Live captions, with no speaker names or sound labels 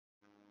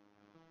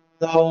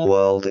The whole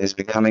world is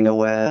becoming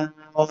aware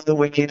of the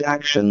wicked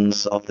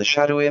actions of the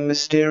shadowy and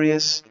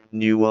mysterious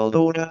New World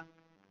Order.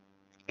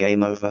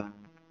 Game over.